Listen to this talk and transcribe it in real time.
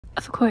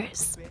Of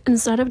course,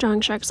 instead of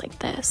drawing sharks like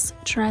this,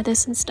 try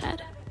this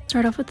instead.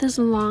 Start off with this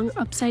long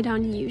upside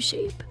down U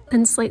shape,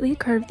 then slightly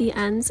curve the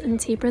ends and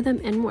taper them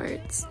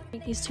inwards.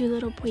 Make these two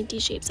little pointy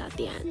shapes at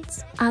the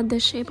ends. Add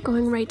this shape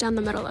going right down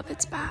the middle of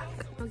its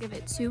back. I'll give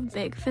it 2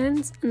 big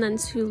fins and then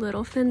 2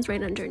 little fins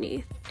right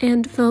underneath.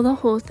 And fill the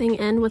whole thing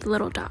in with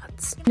little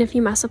dots. And if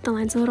you mess up the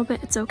lines a little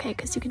bit, it's okay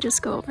because you can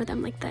just go over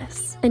them like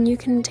this. Then you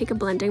can take a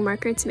blending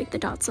marker to make the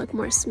dots look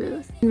more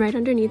smooth. And right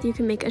underneath you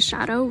can make a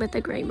shadow with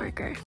a gray marker.